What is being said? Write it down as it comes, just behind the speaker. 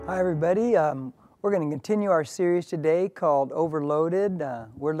Hi everybody, we're going to continue our series today called Overloaded.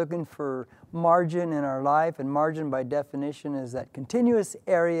 We're looking for margin in our life, and margin by definition is that continuous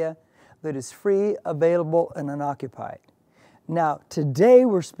area that is free, available, and unoccupied. Now today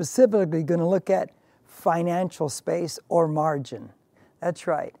we're specifically going to look at financial space or margin. That's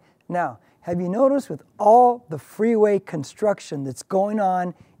right. Now, have you noticed with all the freeway construction that's going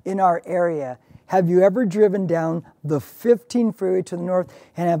on in our area, have you ever driven down the 15 freeway to the north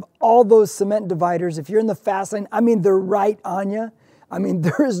and have all those cement dividers? If you're in the fast lane, they're right on you.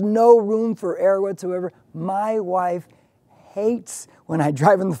 There is no room for air whatsoever. My wife hates when I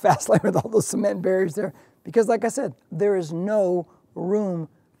drive in the fast lane with all those cement barriers there because, like I said, there is no room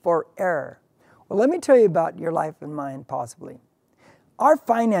for error. Well, let me tell you about your life and mine, possibly. Our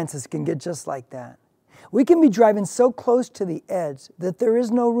finances can get just like that. We can be driving so close to the edge that there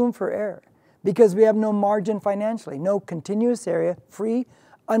is no room for error, because we have no margin financially, no continuous area, free,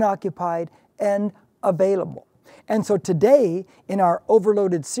 unoccupied, and available. And so today, in our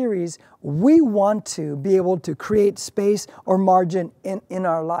Overloaded series, we want to be able to create space or margin in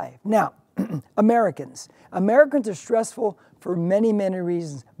our life. Now, Americans are stressful for many, many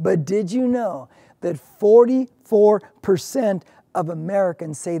reasons, but did you know that 44% of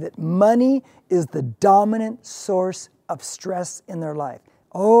Americans say that money is the dominant source of stress in their life?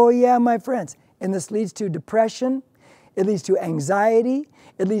 Oh yeah, my friends. And this leads to depression, it leads to anxiety,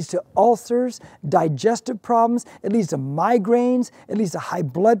 it leads to ulcers, digestive problems, it leads to migraines, it leads to high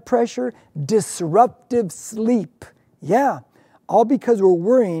blood pressure, disruptive sleep. Yeah, all because we're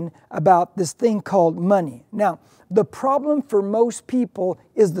worrying about this thing called money. Now, the problem for most people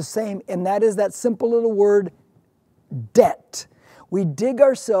is the same, and that is that simple little word, debt. We dig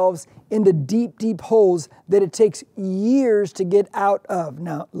ourselves into deep, deep holes that it takes years to get out of.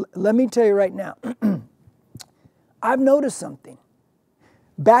 Now, let me tell you right now, I've noticed something.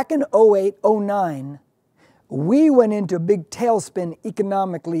 Back in 08, 09, we went into a big tailspin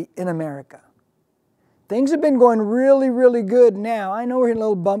economically in America. Things have been going really, really good now. I know we're hitting a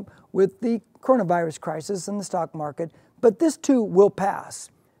little bump with the coronavirus crisis and the stock market, but this too will pass.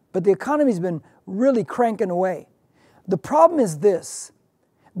 But the economy's been really cranking away. The problem is this,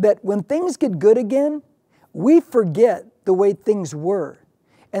 that when things get good again, we forget the way things were.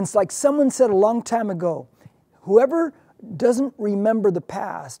 And it's like someone said a long time ago, whoever doesn't remember the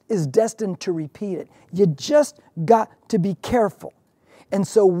past is destined to repeat it. You just got to be careful. And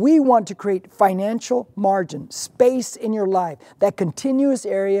so we want to create financial margin, space in your life, that continuous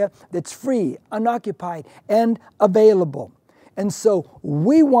area that's free, unoccupied, and available. And so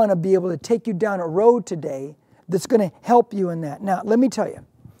we want to be able to take you down a road today that's going to help you in that. Now, let me tell you,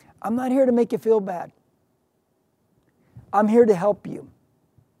 I'm not here to make you feel bad. I'm here to help you.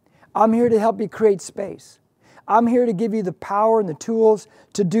 I'm here to help you create space. I'm here to give you the power and the tools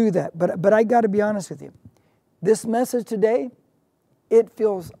to do that. But I got to be honest with you. This message today, it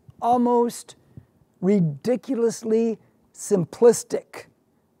feels almost ridiculously simplistic.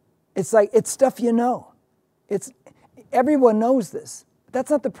 It's like, it's stuff you know. Everyone knows this. But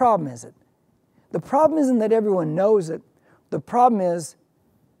that's not the problem, is it? The problem isn't that everyone knows it. The problem is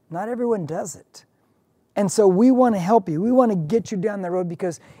not everyone does it. And so we want to help you. We want to get you down the road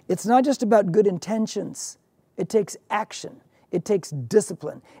because it's not just about good intentions. It takes action. It takes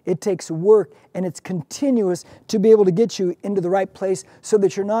discipline. It takes work, and it's continuous to be able to get you into the right place so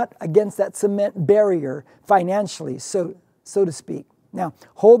that you're not against that cement barrier financially, so to speak. Now,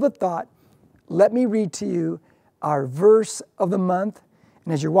 hold the thought. Let me read to you our verse of the month.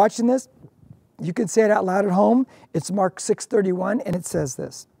 And as you're watching this, you can say it out loud at home. It's Mark 6:31, and it says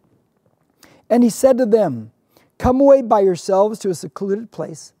this. And he said to them, "Come away by yourselves to a secluded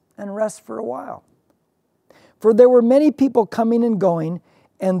place and rest for a while." For there were many people coming and going,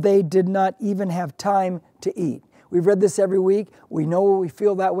 and they did not even have time to eat. We've read this every week. We know we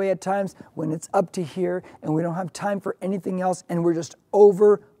feel that way at times when it's up to here and we don't have time for anything else and we're just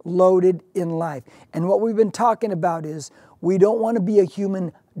overloaded in life. And what we've been talking about is we don't want to be a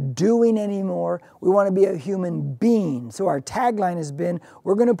human doing anymore. We want to be a human being. So our tagline has been,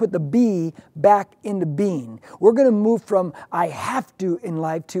 we're going to put the be back into being. We're going to move from I have to in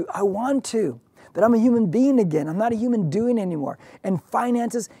life to I want to. That I'm a human being again. I'm not a human doing anymore. And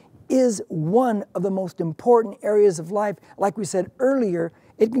finances is one of the most important areas of life. Like we said earlier,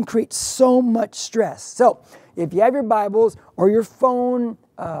 it can create so much stress. So if you have your Bibles or your phone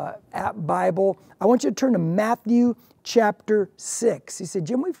app Bible, I want you to turn to Matthew chapter 6. He said,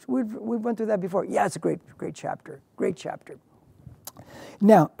 Jim, we've went through that before. Yeah, it's a great chapter. Great chapter.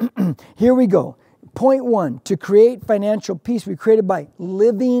 Now, here we go. Point 1, to create financial peace, we created by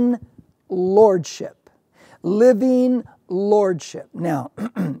living lordship. Living lordship. Now,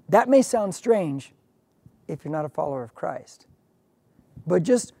 that may sound strange if you're not a follower of Christ. But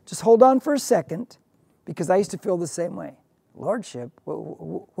just hold on for a second, because I used to feel the same way. Lordship?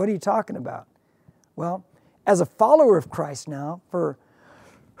 What are you talking about? Well, as a follower of Christ now, for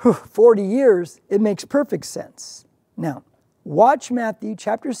 40 years, it makes perfect sense. Now, watch Matthew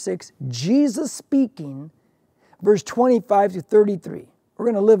chapter 6, Jesus speaking, verse 25 to 33. We're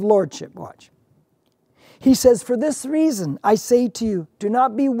going to live lordship, watch. He says, "For this reason, I say to you, do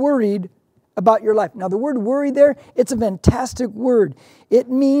not be worried about your life." Now, the word worry there, it's a fantastic word. It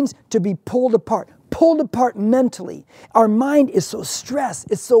means to be pulled apart mentally. Our mind is so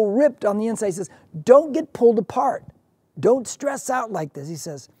stressed. It's so ripped on the inside. He says, don't get pulled apart. Don't stress out like this, he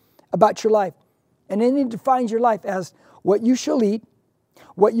says, about your life. And then he defines your life as what you shall eat,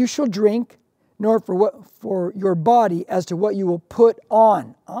 what you shall drink, nor for your body as to what you will put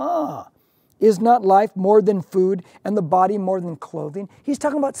on. Is not life more than food and the body more than clothing? He's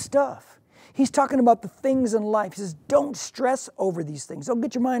talking about stuff. He's talking about the things in life. He says, don't stress over these things. Don't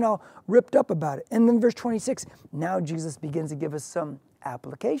get your mind all ripped up about it. And then verse 26, now Jesus begins to give us some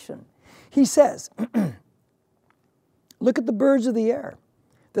application. He says, look at the birds of the air,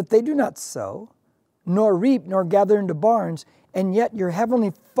 that they do not sow, nor reap, nor gather into barns, and yet your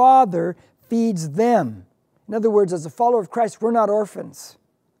heavenly Father feeds them. In other words, as a follower of Christ, we're not orphans.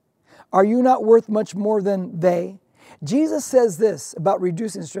 Are you not worth much more than they? Jesus says this about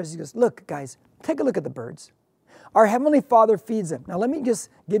reducing stress. He goes, look, guys, take a look at the birds. Our Heavenly Father feeds them. Now, let me just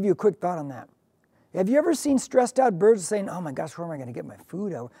give you a quick thought on that. Have you ever seen stressed out birds saying, oh my gosh, where am I going to get my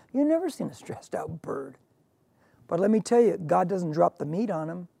food out? You've never seen a stressed out bird. But let me tell you, God doesn't drop the meat on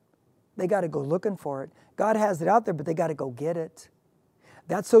them. They got to go looking for it. God has it out there, but they got to go get it.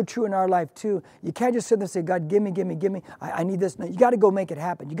 That's so true in our life too. You can't just sit there and say, God, give me. I need this. No, you got to go make it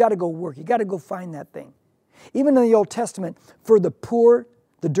happen. You got to go work. You got to go find that thing. Even in the Old Testament, for the poor,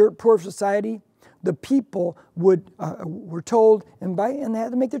 the dirt poor of society, the people were told, and they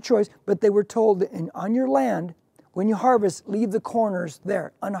had to make their choice, but they were told that on your land, when you harvest, leave the corners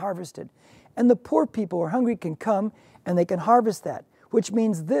there, unharvested. And the poor people who are hungry can come and they can harvest that, which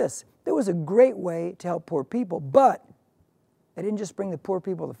means this. There was a great way to help poor people, but they didn't just bring the poor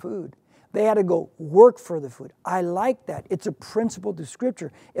people the food. They had to go work for the food. I like that. It's a principle through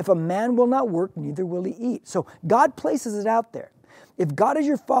Scripture. If a man will not work, neither will he eat. So God places it out there. If God is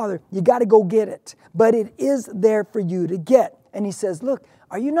your Father, you got to go get it. But it is there for you to get. And he says, look,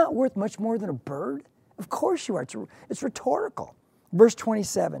 are you not worth much more than a bird? Of course you are. It's rhetorical. Verse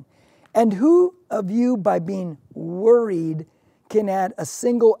 27. And who of you, by being worried, can add a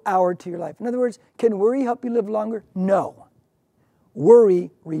single hour to your life? In other words, can worry help you live longer? No.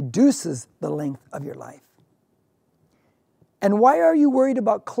 Worry reduces the length of your life. And why are you worried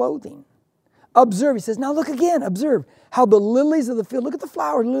about clothing? Observe, he says, now look again, observe how the lilies of the field, look at the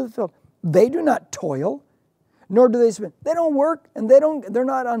flowers of the field, they do not toil, nor do they spin. They don't work, and they're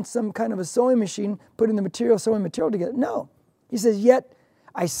not on some kind of a sewing machine putting the sewing material together. No. He says, yet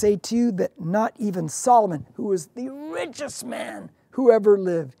I say to you that not even Solomon, who was the richest man who ever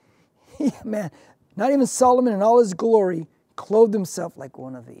lived, not even Solomon in all his glory clothed himself like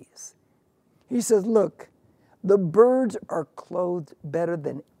one of these. He says, look, the birds are clothed better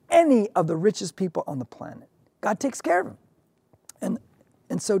than any of the richest people on the planet. God takes care of them.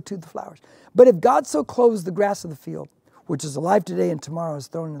 And so too the flowers. But if God so clothes the grass of the field, which is alive today and tomorrow is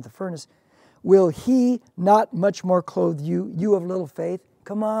thrown into the furnace, will he not much more clothe you, you of little faith?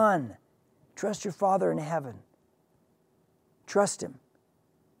 Come on. Trust your Father in heaven. Trust him.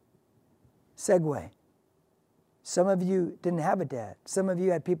 Segue. Some of you didn't have a dad. Some of you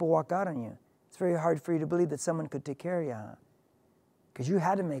had people walk out on you. It's very hard for you to believe that someone could take care of you, huh? Because you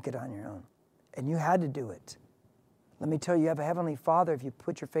had to make it on your own. And you had to do it. Let me tell you, you have a Heavenly Father if you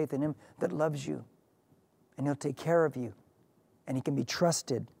put your faith in him that loves you. And he'll take care of you. And he can be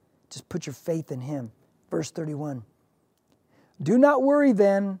trusted. Just put your faith in him. Verse 31. Do not worry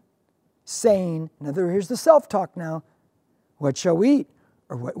then, saying, here's the self-talk now. What shall we eat?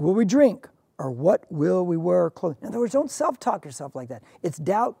 Or what will we drink? Or what will we wear or clothes? In other words, don't self-talk yourself like that. It's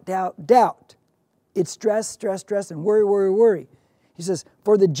doubt, doubt, doubt. It's stress, stress, stress, and worry, worry, worry. He says,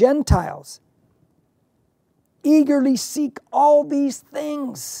 for the Gentiles eagerly seek all these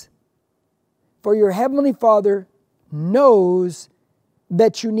things. For your Heavenly Father knows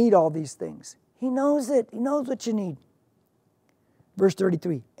that you need all these things. He knows it. He knows what you need. Verse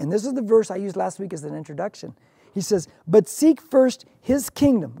 33. And this is the verse I used last week as an introduction. He says, but seek first his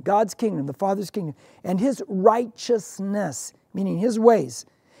kingdom, God's kingdom, the Father's kingdom, and his righteousness, meaning his ways.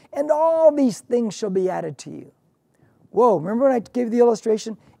 And all these things shall be added to you. Whoa, remember when I gave you the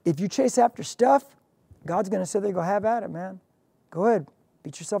illustration? If you chase after stuff, God's going to sit there and go, have at it, man. Go ahead.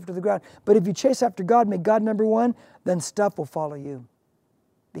 Beat yourself to the ground. But if you chase after God, make God number one, then stuff will follow you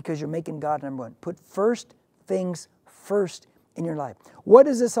because you're making God number one. Put first things first in your life. What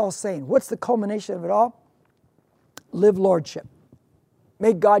is this all saying? What's the culmination of it all? Live lordship.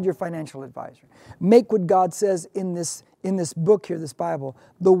 Make God your financial advisor. Make what God says in this book here, this Bible,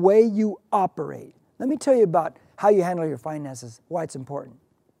 the way you operate. Let me tell you about how you handle your finances, why it's important.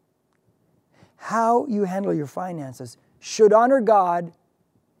 How you handle your finances should honor God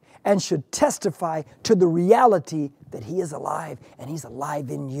and should testify to the reality that He is alive and He's alive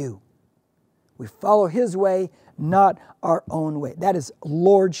in you. We follow His way, not our own way. That is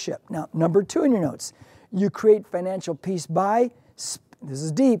lordship. Now, number 2 in your notes, you create financial peace by, this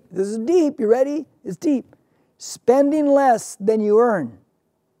is deep, you ready? It's deep. Spending less than you earn.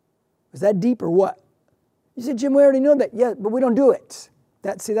 Is that deep or what? You said, Jim, we already know that. Yeah, but we don't do it.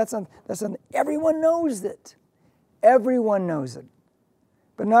 That's not, everyone knows it. Everyone knows it.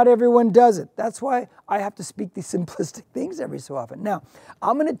 But not everyone does it. That's why I have to speak these simplistic things every so often. Now,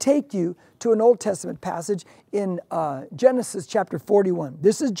 I'm going to take you to an Old Testament passage in Genesis chapter 41.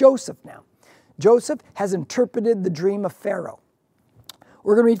 This is Joseph now. Joseph has interpreted the dream of Pharaoh.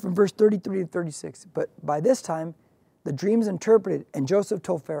 We're going to read from verse 33 to 36. But by this time, the dream's interpreted, and Joseph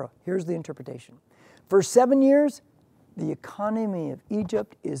told Pharaoh, here's the interpretation. For 7 years, the economy of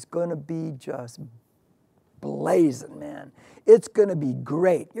Egypt is going to be just blazing, man. It's going to be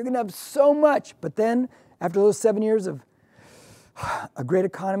great. You're going to have so much. But then, after those 7 years of a great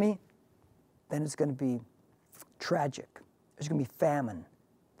economy, then it's going to be tragic. There's going to be famine.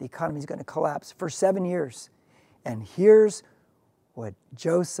 The economy is going to collapse for 7 years. And here's what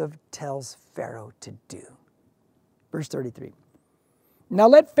Joseph tells Pharaoh to do. Verse 33. Now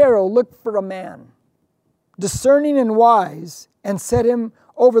let Pharaoh look for a man, discerning and wise, and set him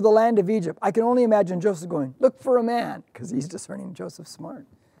over the land of Egypt. I can only imagine Joseph going, look for a man, because he's discerning. Joseph's smart.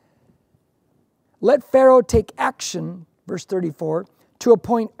 Let Pharaoh take action, verse 34, to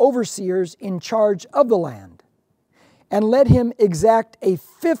appoint overseers in charge of the land, and let him exact a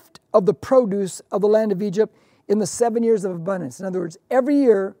fifth of the produce of the land of Egypt in the 7 years of abundance. In other words, every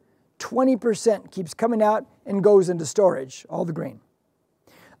year, 20% keeps coming out and goes into storage, all the grain.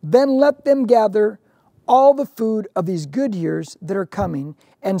 Then let them gather all the food of these good years that are coming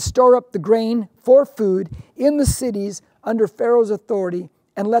and store up the grain for food in the cities under Pharaoh's authority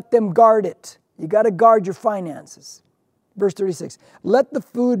and let them guard it. You got to guard your finances. Verse 36, let the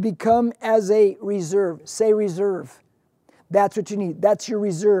food become as a reserve. Say reserve. That's what you need. That's your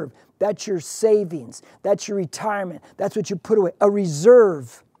reserve. That's your savings. That's your retirement. That's what you put away. A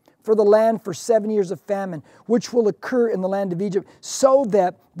reserve for the land for 7 years of famine, which will occur in the land of Egypt, so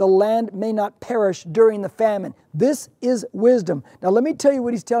that the land may not perish during the famine. This is wisdom. Now let me tell you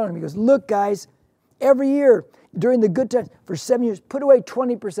what he's telling him. He goes, look guys, every year during the good times, for 7 years, put away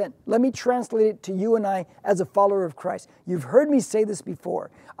 20%. Let me translate it to you and I as a follower of Christ. You've heard me say this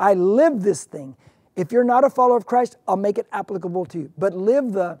before. I live this thing. If you're not a follower of Christ, I'll make it applicable to you. But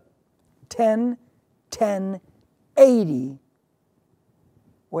live the 10, 10, 80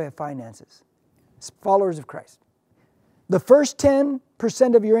 way of finances. Followers of Christ. The first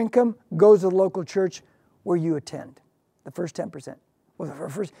 10% of your income goes to the local church where you attend. The first 10%.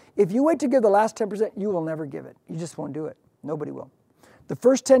 If you wait to give the last 10%, you will never give it. You just won't do it. Nobody will. The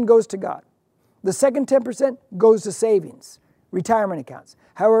first 10 goes to God. The second 10% goes to savings, retirement accounts,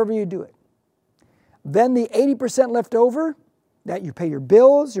 however you do it. Then the 80% left over, that you pay your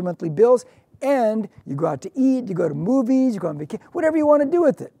bills, your monthly bills, and you go out to eat, you go to movies, you go on vacation, whatever you want to do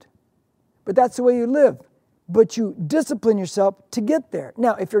with it. But that's the way you live. But you discipline yourself to get there.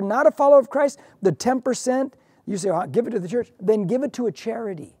 Now, if you're not a follower of Christ, the 10%, you say, oh, give it to the church, then give it to a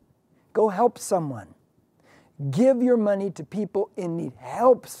charity. Go help someone. Give your money to people in need.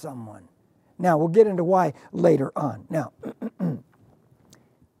 Help someone. Now, we'll get into why later on. Now,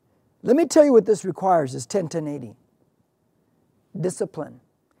 let me tell you what this requires is 10, 10, 80. Discipline.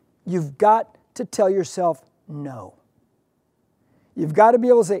 You've got to tell yourself no. You've got to be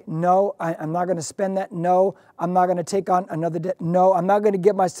able to say, no, I'm not going to spend that. No, I'm not going to take on another debt. No, I'm not going to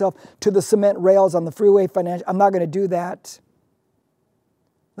get myself to the cement rails on the freeway financial. I'm not going to do that.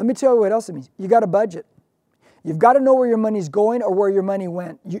 Let me tell you what else it means. You got a budget. You've got to know where your money's going or where your money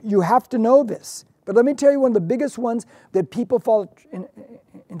went. You have to know this. But let me tell you one of the biggest ones that people fall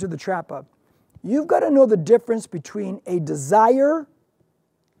into the trap of. You've got to know the difference between a desire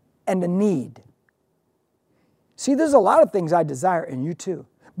and a need. See, there's a lot of things I desire, and you too.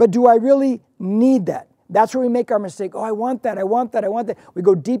 But do I really need that? That's where we make our mistake. Oh, I want that, I want that, I want that. We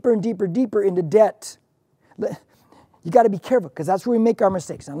go deeper and deeper, deeper into debt. You got to be careful because that's where we make our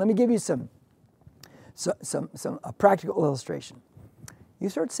mistakes. Now, let me give you some a practical illustration. You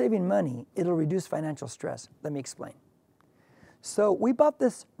start saving money, it'll reduce financial stress. Let me explain. So we bought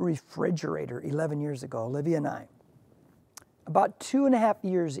this refrigerator 11 years ago, Olivia and I. About 2.5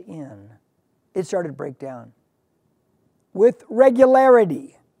 years in, it started to break down with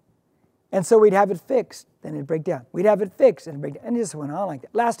regularity. And so we'd have it fixed, then it'd break down. We'd have it fixed, and it'd break down. And it just went on like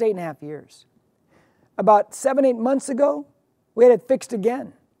that. Last 8.5 years. About 7-8 months ago, we had it fixed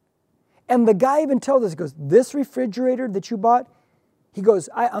again. And the guy even told us, he goes, this refrigerator that you bought, he goes,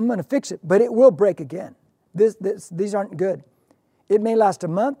 I'm going to fix it, but it will break again. These aren't good. It may last a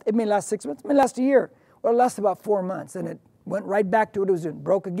month, it may last 6 months, it may last a year. Well, it lasted about 4 months, and it went right back to what it was doing,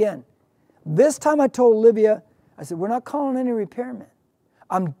 broke again. This time I told Olivia, I said, we're not calling any repairman.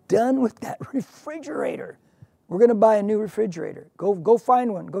 I'm done with that refrigerator. We're going to buy a new refrigerator. Go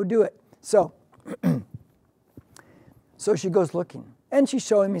find one. Go do it. So she goes looking. And she's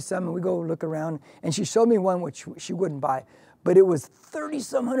showing me some, and we go look around. And she showed me one which she wouldn't buy. But it was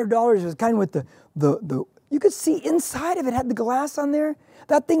 $30-some hundred. It was kind of with the you could see inside of it, had the glass on there.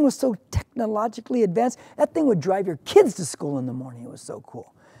 That thing was so technologically advanced. That thing would drive your kids to school in the morning. It was so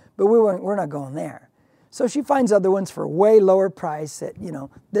cool. But we're not going there. So she finds other ones for a way lower price that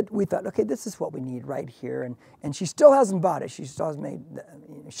we thought, okay, this is what we need right here. And she still hasn't bought it. She still hasn't made,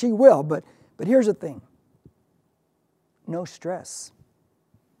 she will, but here's the thing. No stress.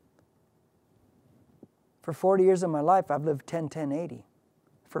 For 40 years of my life, I've lived 10-10-80.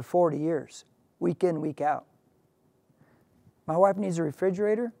 For 40 years, week in, week out. My wife needs a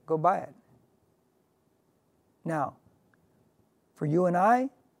refrigerator, go buy it. Now, for you and I,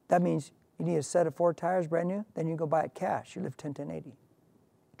 that means you need a set of 4 tires brand new, then you go buy it cash. You live 10-10-80.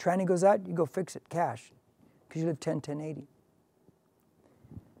 Tranny goes out, you go fix it cash because you live 10-10-80.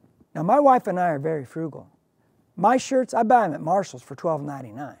 Now, my wife and I are very frugal. My shirts, I buy them at Marshall's for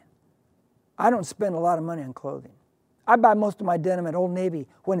 $12.99. I don't spend a lot of money on clothing. I buy most of my denim at Old Navy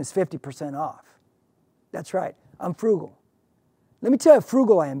when it's 50% off. That's right, I'm frugal. Let me tell you how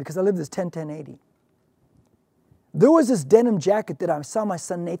frugal I am because I live this 10-10-80. There was this denim jacket that I saw my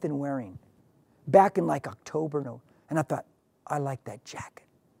son Nathan wearing back in like October, and I thought, I like that jacket.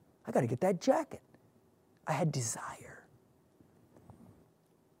 I got to get that jacket. I had desire.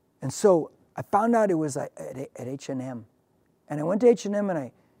 And so I found out it was at H&M. And I went to H&M and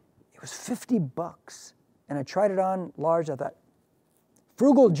it was $50. And I tried it on large. I thought,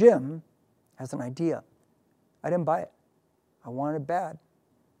 Frugal Jim has an idea. I didn't buy it. I wanted it bad.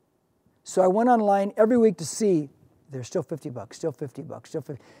 So I went online every week to see, there's still $50, still $50, still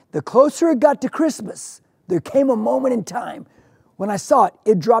 $50. The closer it got to Christmas, there came a moment in time when I saw it,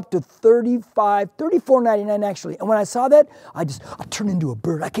 it dropped to $34.99 actually. And when I saw that, I turned into a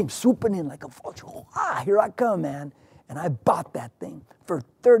bird. I came swooping in like a vulture. Here I come, man. And I bought that thing for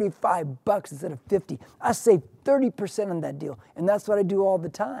 $35 instead of $50. I saved 30% on that deal. And that's what I do all the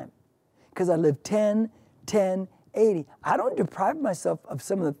time. Because I live 10-10-80. I don't deprive myself of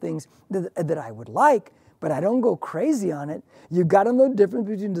some of the things that I would like, but I don't go crazy on it. You got to know the difference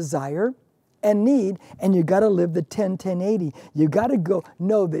between desire and need, and you got to live the 10-10-80. You got to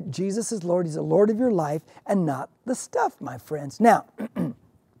know that Jesus is Lord. He's the Lord of your life and not the stuff, my friends. Now,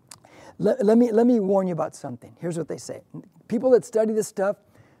 let me warn you about something. Here's what they say. People that study this stuff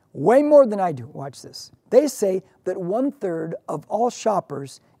way more than I do, watch this. They say that 1/3 of all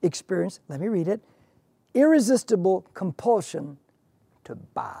shoppers experience, let me read it, irresistible compulsion to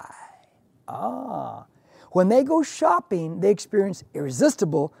buy. When they go shopping, they experience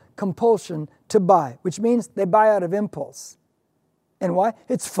irresistible compulsion to buy, which means they buy out of impulse. And why?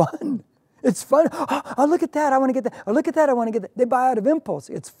 It's fun. It's fun. Oh, look at that. I want to get that. Oh, look at that. I want to get that. They buy out of impulse.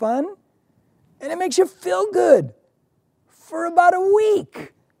 It's fun. And it makes you feel good for about a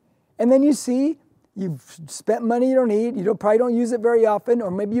week. And then you see you've spent money you don't need. You probably don't use it very often.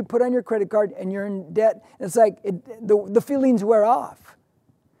 Or maybe you put on your credit card and you're in debt. It's like the feelings wear off.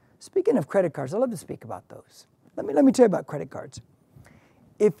 Speaking of credit cards, I love to speak about those. Let me tell you about credit cards.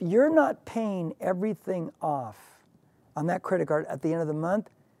 If you're not paying everything off on that credit card at the end of the month,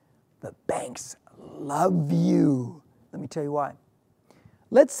 the banks love you. Let me tell you why.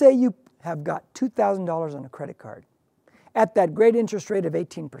 Let's say you have got $2,000 on a credit card at that great interest rate of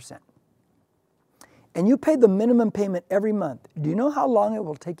 18%. And you pay the minimum payment every month. Do you know how long it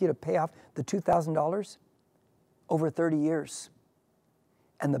will take you to pay off the $2,000? Over 30 years.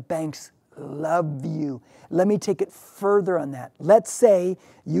 And the banks love you. Let me take it further on that. Let's say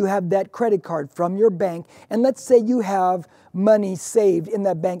you have that credit card from your bank, and let's say you have money saved in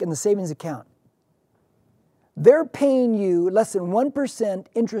that bank in the savings account. they're paying you less than 1%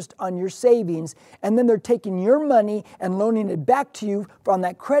 interest on your savings, and then they're taking your money and loaning it back to you on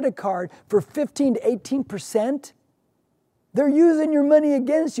that credit card for 15 to 18%. They're using your money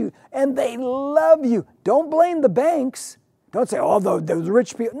against you, and they love you. Don't blame the banks. Don't say, oh, those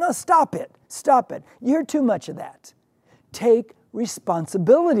rich people. No, stop it. Stop it. You hear too much of that. Take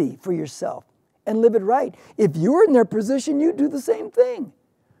responsibility for yourself and live it right. If you were in their position, you'd do the same thing.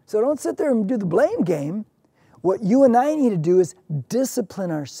 So don't sit there and do the blame game. What you and I need to do is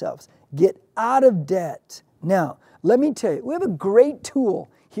discipline ourselves. Get out of debt. Now, let me tell you, we have a great tool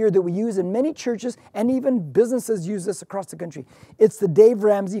here that we use in many churches, and even businesses use this across the country. It's the Dave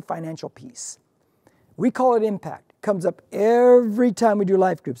Ramsey Financial Peace. We call it Impact. It comes up every time we do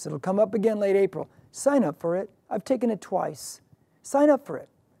life groups. It'll come up again late April. Sign up for it. I've taken it twice. Sign up for it.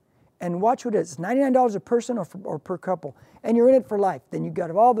 And watch what it is. It's $99 a person or per couple. And you're in it for life. Then you've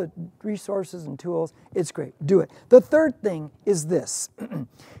got all the resources and tools. It's great. Do it. The third thing is this.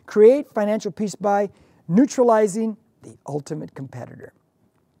 Create financial peace by neutralizing the ultimate competitor.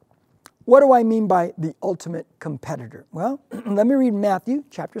 What do I mean by the ultimate competitor? Well, let me read Matthew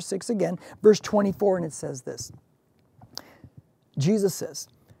chapter 6 again, verse 24, and it says this. Jesus says,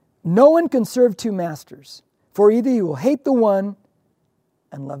 "No one can serve two masters, for either he will hate the one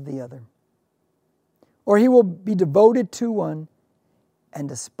and love the other, or he will be devoted to one and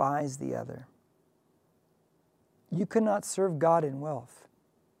despise the other." You cannot serve God in wealth.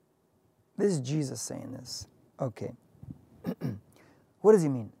 This is Jesus saying this. Okay. What does he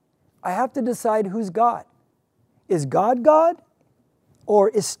mean? I have to decide who's God. Is God God, or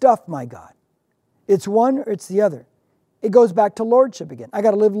is stuff my God? It's one or it's the other. It goes back to lordship again. I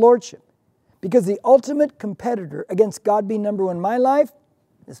got to live lordship. Because the ultimate competitor against God being number one in my life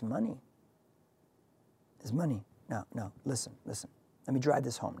is money. Is money. No, listen. Let me drive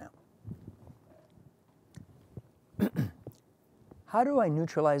this home now. How do I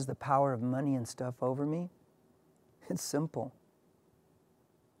neutralize the power of money and stuff over me? It's simple.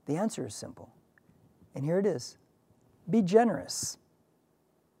 The answer is simple. And here it is. Be generous.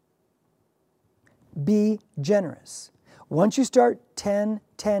 Be generous. Once you start 10,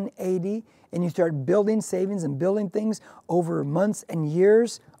 80, and you start building savings and building things over months and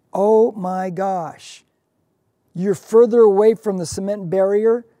years, oh my gosh. You're further away from the cement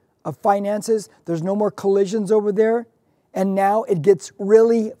barrier of finances. There's no more collisions over there. And now it gets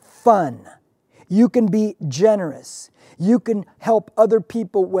really fun. You can be generous. You can help other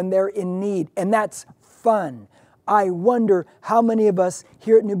people when they're in need. And that's fun. I wonder how many of us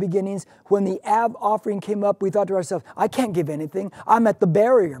here at New Beginnings, when the Av offering came up, we thought to ourselves, I can't give anything. I'm at the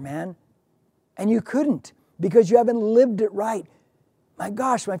barrier, man. And you couldn't because you haven't lived it right. My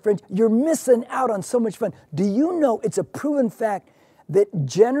gosh, my friends, you're missing out on so much fun. Do you know it's a proven fact that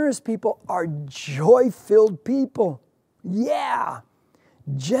generous people are joy-filled people? Yeah,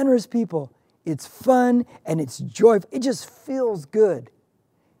 generous people. It's fun and it's joyful. It just feels good.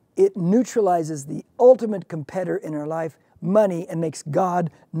 It neutralizes the ultimate competitor in our life, money, and makes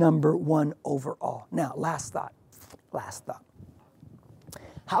God number one overall. Now, last thought.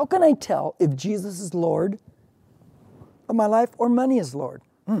 How can I tell if Jesus is Lord of my life or money is Lord?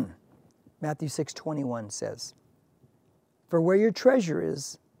 Matthew 6:21 says, "For where your treasure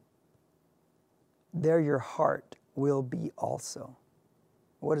is, there your heart will be also."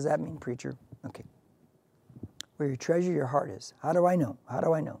 What does that mean, preacher? Okay. Where your treasure, your heart is. How do I know?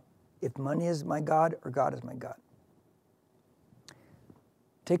 If money is my God or God is my God?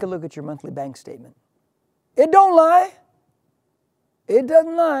 Take a look at your monthly bank statement. It don't lie. It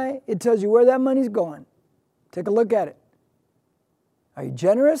doesn't lie. It tells you where that money's going. Take a look at it. Are you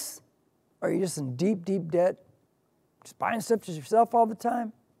generous? Or are you just in deep, deep debt? Just buying stuff to yourself all the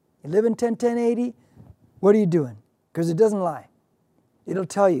time? You live in 10, 80? What are you doing? Because it doesn't lie. It'll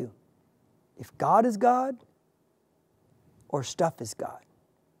tell you if God is God or stuff is God.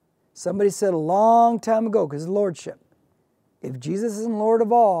 Somebody said a long time ago, because it's lordship, if Jesus isn't Lord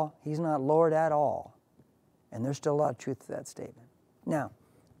of all, he's not Lord at all. And there's still a lot of truth to that statement. Now,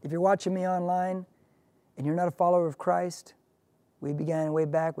 if you're watching me online and you're not a follower of Christ, we began way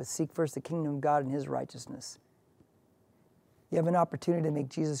back with seek first the kingdom of God and his righteousness. You have an opportunity to make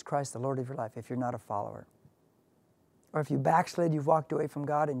Jesus Christ the Lord of your life if you're not a follower. Or if you backslid, you've walked away from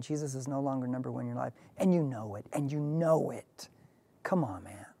God and Jesus is no longer number one in your life. And you know it. Come on,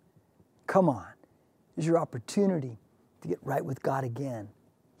 man. Come on. It's your opportunity to get right with God again.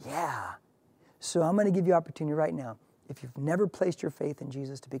 Yeah. So I'm going to give you opportunity right now. If you've never placed your faith in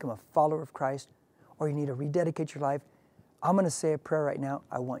Jesus to become a follower of Christ, or you need to rededicate your life, I'm going to say a prayer right now.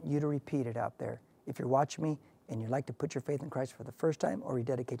 I want you to repeat it out there. If you're watching me and you'd like to put your faith in Christ for the first time or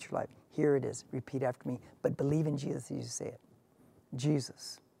rededicate your life, here it is. Repeat after me, but believe in Jesus as you say it.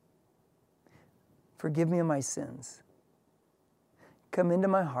 Jesus, forgive me of my sins. Come into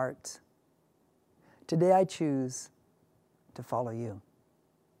my heart. Today I choose to follow you.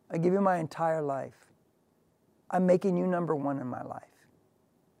 I give you my entire life. I'm making you number one in my life.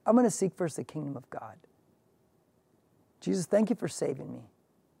 I'm going to seek first the kingdom of God. Jesus, thank you for saving me.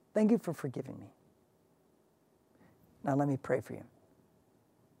 Thank you for forgiving me. Now let me pray for you.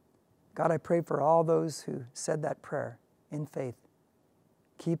 God, I pray for all those who said that prayer in faith.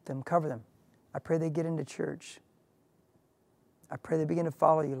 Keep them, cover them. I pray they get into church. I pray they begin to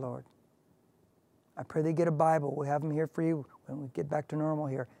follow you, Lord. I pray they get a Bible. We'll have them here for you when we get back to normal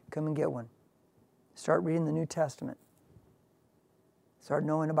here. Come and get one. Start reading the New Testament. Start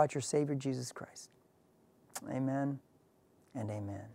knowing about your Savior, Jesus Christ. Amen and amen.